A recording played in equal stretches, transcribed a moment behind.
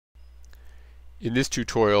In this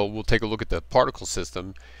tutorial, we'll take a look at the particle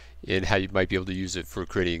system and how you might be able to use it for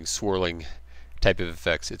creating swirling type of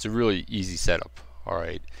effects. It's a really easy setup.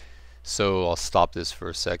 Alright, so I'll stop this for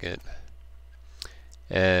a second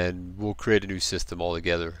and we'll create a new system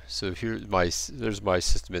altogether. So there's my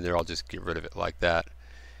system in there. I'll just get rid of it like that,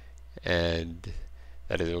 and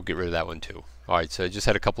it'll get rid of that one too. Alright, so I just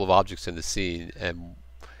had a couple of objects in the scene, and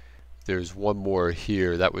there's one more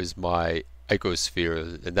here. That was my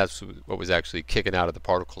icosphere, and that's what was actually kicking out of the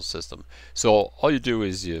particle system. So all you do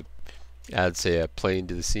is you add, say, a plane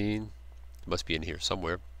to the scene. It must be in here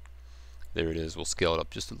somewhere. There it is. We'll scale it up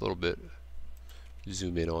just a little bit,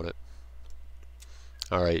 zoom in on it.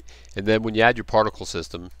 Alright, and then when you add your particle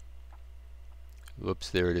system, whoops,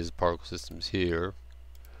 there it is, particle system's here.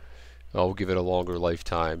 I'll give it a longer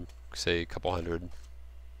lifetime, say a couple hundred,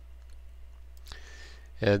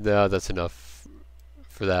 and that's enough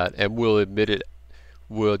for that. And we'll emit it,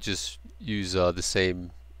 we'll just use the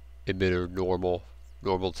same emitter, normal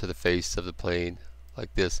to the face of the plane,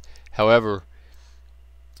 like this. However,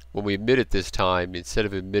 when we emit it this time, instead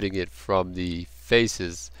of emitting it from the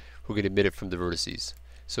faces, we're going to emit it from the vertices.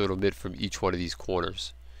 So it'll emit from each one of these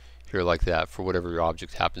corners here, like that, for whatever your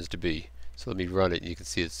object happens to be. So let me run it, and you can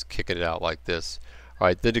see it's kicking it out like this.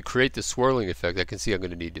 Alright, then to create the swirling effect, I can see I'm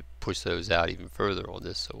going to need to push those out even further on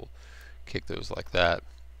this, so we'll kick those like that.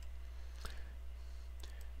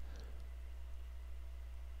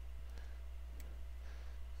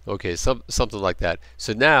 Okay, something like that.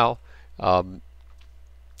 So now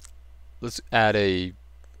let's add a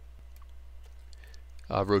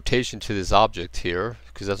rotation to this object here,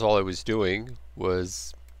 because that's all I was doing,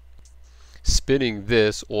 was spinning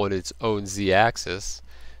this on its own z-axis.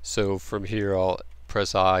 So from here I'll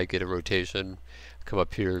press I, get a rotation, come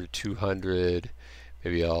up here to 200,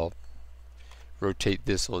 maybe I'll rotate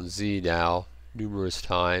this on z now numerous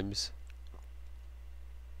times,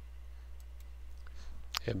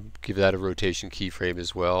 and give that a rotation keyframe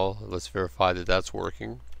as well. Let's verify that that's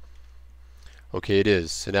working. Okay, it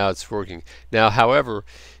is. So now it's working. Now, however,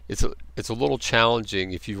 it's a little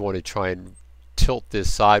challenging if you want to try and tilt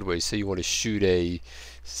this sideways. So you want to shoot a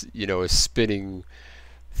spinning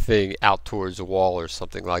thing out towards a wall or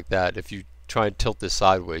something like that. If you try and tilt this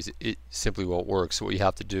sideways, it simply won't work. So what you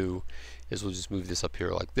have to do is we'll just move this up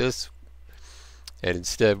here like this, and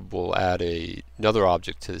instead we'll add another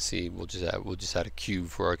object to the scene. We'll just add a cube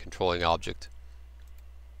for our controlling object.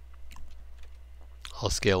 I'll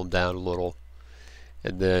scale them down a little,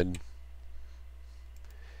 and then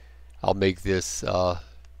I'll make this the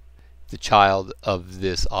child of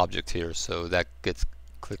this object here. So that gets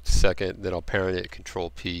clicked second, then I'll parent it,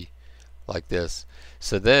 Control P, like this.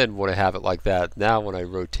 So then when I have it like that, now when I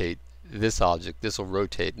rotate this object, this will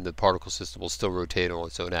rotate, and the particle system will still rotate on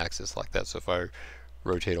its own axis like that. So if I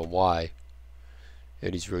rotate on Y,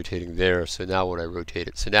 and he's rotating there, so now when I rotate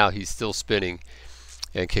it, so now he's still spinning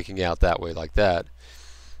and kicking out that way like that.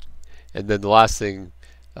 And then the last thing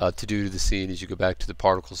to do to the scene is you go back to the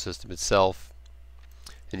particle system itself,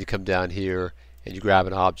 and you come down here and you grab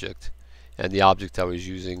an object, and the object I was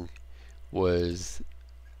using was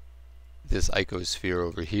this icosphere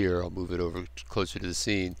over here. I'll move it over closer to the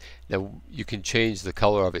scene. Now you can change the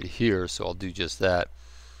color of it here, so I'll do just that.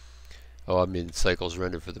 Oh, I'm in Cycles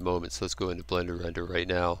Render for the moment, so let's go into Blender Render right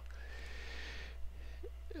now.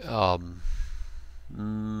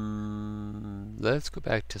 Let's go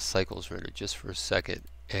back to Cycles Render just for a second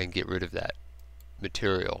and get rid of that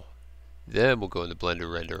material. Then we'll go into Blender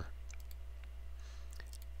Render.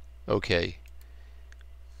 Okay.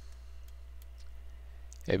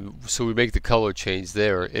 And so we make the color change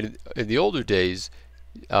there. In the older days,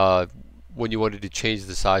 when you wanted to change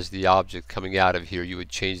the size of the object coming out of here, you would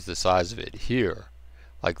change the size of it here,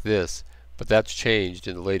 like this. But that's changed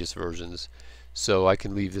in the latest versions. So I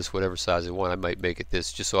can leave this whatever size I want. I might make it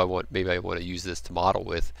this, just so maybe I want to use this to model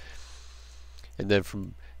with. And then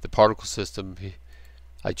from the particle system,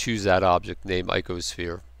 I choose that object, name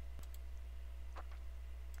icosphere.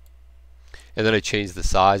 And then I change the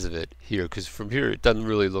size of it here, because from here it doesn't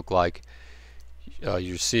really look like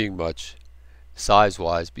you're seeing much size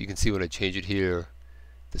wise, but you can see when I change it here,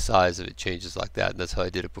 the size of it changes like that, and that's how I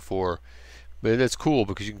did it before. But that's cool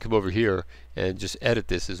because you can come over here and just edit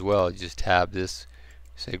this as well. You just tab this,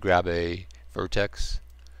 say grab a vertex,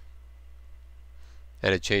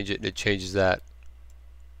 and it changes that.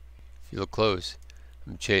 If you look close,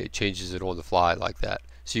 it changes it on the fly like that.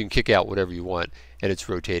 So you can kick out whatever you want, and it's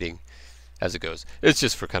rotating as it goes. It's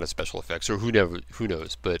just for kind of special effects, or who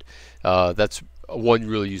knows. But that's one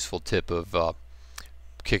really useful tip of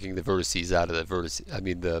kicking the vertices out of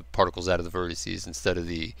the the particles out of the vertices instead of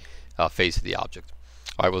the face of the object.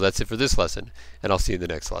 Alright, well that's it for this lesson, and I'll see you in the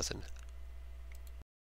next lesson.